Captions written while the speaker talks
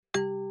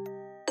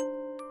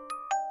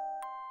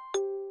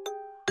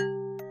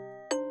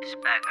You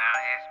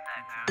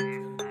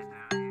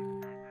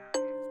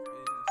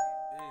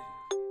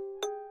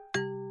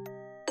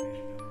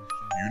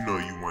know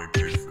you ain't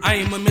busy. I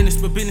ain't a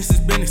menace, but business is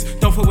business.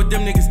 Don't fuck with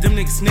them niggas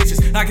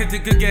snitches. I get the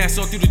good gas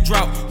all through the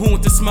drought. Who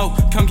want the smoke?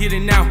 Come get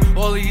it now.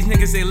 All of these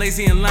niggas, they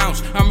lazy and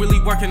lounge. I'm really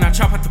working, I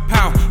chop out the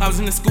pound. I was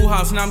in the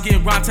schoolhouse, now I'm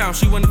getting round town.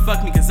 She wanna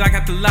fuck me, cause I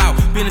got the loud.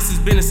 Business is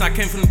business, I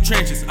came from the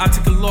trenches. I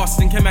took a loss,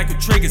 then came back with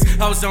triggers.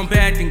 I was down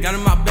bad, then got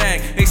in my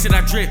bag. They said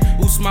I drip,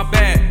 oops my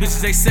bad.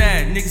 Bitches, they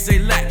sad, niggas, they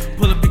lack.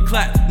 Pull up and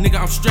clap, nigga,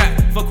 I'm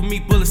strapped. Fuck with me,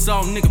 bullets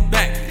all nigga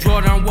back.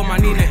 Draw down with my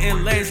Nina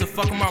and laser.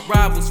 Fuckin' my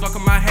rivals,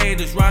 fuckin' my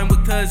haters. Riding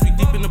with cuz, we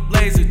deep in the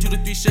blazer. 2 to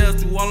 3 shells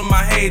through all of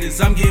my haters.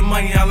 I'm getting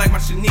money, I like my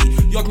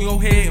Shanique. York me go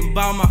ahead and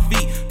bow my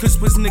feet. Cause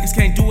pussy niggas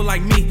can't do it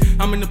like me.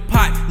 I'm in the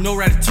pot, no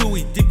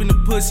ratatouille. Deep in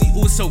the pussy,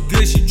 ooh it's so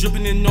good. She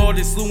drippin' in all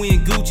this Louis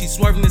and Gucci.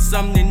 Swerving in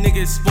something that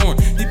nigga is foreign.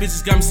 These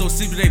bitches got me so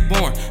sleepy they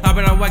born. I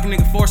bet I whack a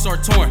nigga 4-star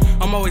torn.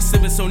 I'm always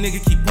sippin' so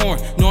nigga keep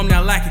pouring. No I'm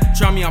not lacking,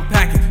 try me I'm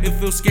packing. It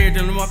feels scared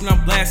then I'm up and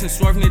I'm blasting.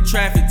 Swerving in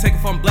traffic, take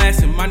off I'm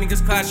blasting. My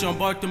niggas clashing, I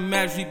bought the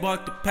Mavs, we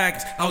bought the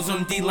package. I was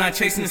on the D-line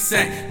chasing the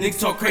sack. Niggas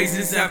talk crazy,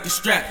 this is after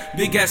strap.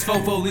 Big ass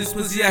fofo, this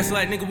pussy ass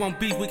like nigga won't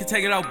beef. We can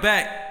take it out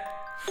back.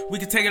 We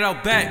can take it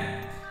out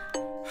back.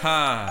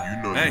 Ha.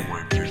 You know hey. you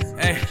ain't busy.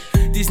 Hey.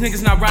 These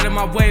niggas not riding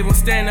my wave. I'm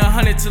staying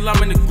 100 till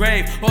I'm in the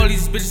grave. All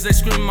these bitches, they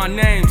screaming my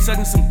name.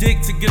 Sucking some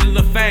dick to get a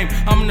little fame.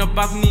 I'm in the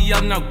balcony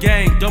yelling out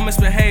gang. Don't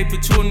misbehave,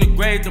 put you in the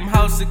grave. Them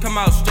houses that come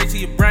out straight to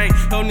your brain.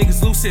 Yo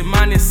niggas lucid,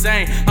 mine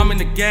insane. I'm in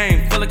the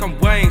game, feel like I'm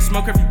Wayne.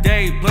 Smoke every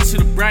day, blood to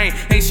the brain.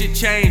 Ain't shit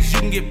changed, you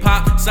can get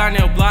popped. Sign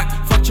nail block,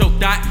 fuck your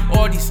dot.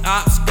 All these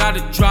ops gotta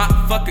drop.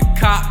 Fuck a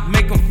cop,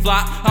 make them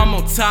flop. I'm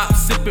on top,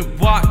 sippin'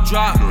 walk,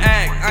 drop,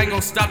 act. I ain't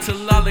gon' stop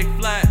till I lay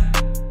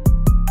flat.